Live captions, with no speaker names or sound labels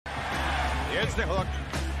Here's the hook.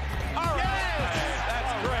 All right.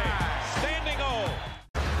 That's great. Standing O.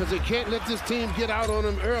 Because they can't let this team get out on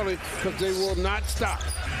them early because they will not stop.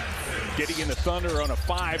 Getting in the Thunder on a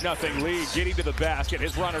 5-0 lead. Getting to the basket.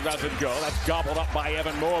 His runner doesn't go. That's gobbled up by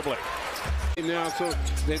Evan Mobley. Now, so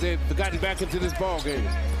they've gotten back into this ball game.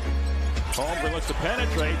 Holmgren looks to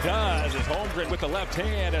penetrate. Does. As Holmgren with the left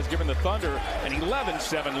hand has given the Thunder an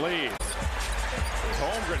 11-7 lead. Here's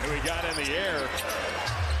Holmgren, who he got in the air.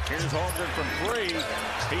 Here's Holmgren from 3.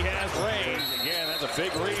 He has range. Again, that's a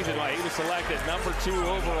big reason why he was selected number 2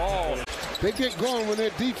 overall. They get going when their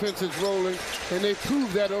defense is rolling, and they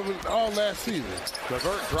proved that over all last season.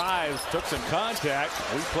 Levert drives, took some contact.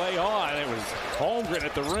 We play on. It was Holmgren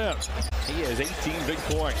at the rim. He has 18 big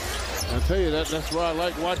points. I tell you, that's why I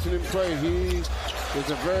like watching him play. He is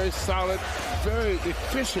a very solid, very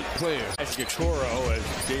efficient player. As Okoro, as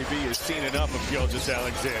JB has seen enough of Gilgeous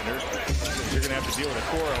Alexander. You're going to have to deal with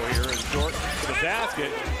Okoro here as Dort to the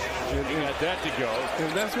basket. And he got that to go.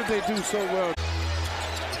 And that's what they do so well.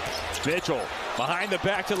 Mitchell behind the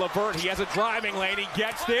back to Levert. He has a driving lane. He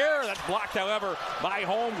gets there. That's blocked, however, by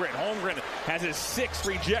Holmgren. Holmgren has his 6th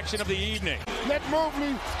rejection of the evening. Let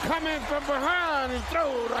Mobley come in from behind and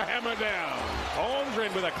throw the hammer down.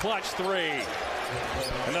 Holmgren with a clutch 3.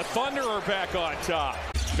 And the Thunder are back on top.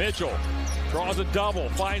 Mitchell draws a double,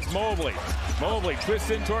 finds Mobley. Mobley twists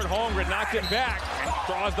in toward Holmgren, knocked him back, and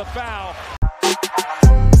draws the foul.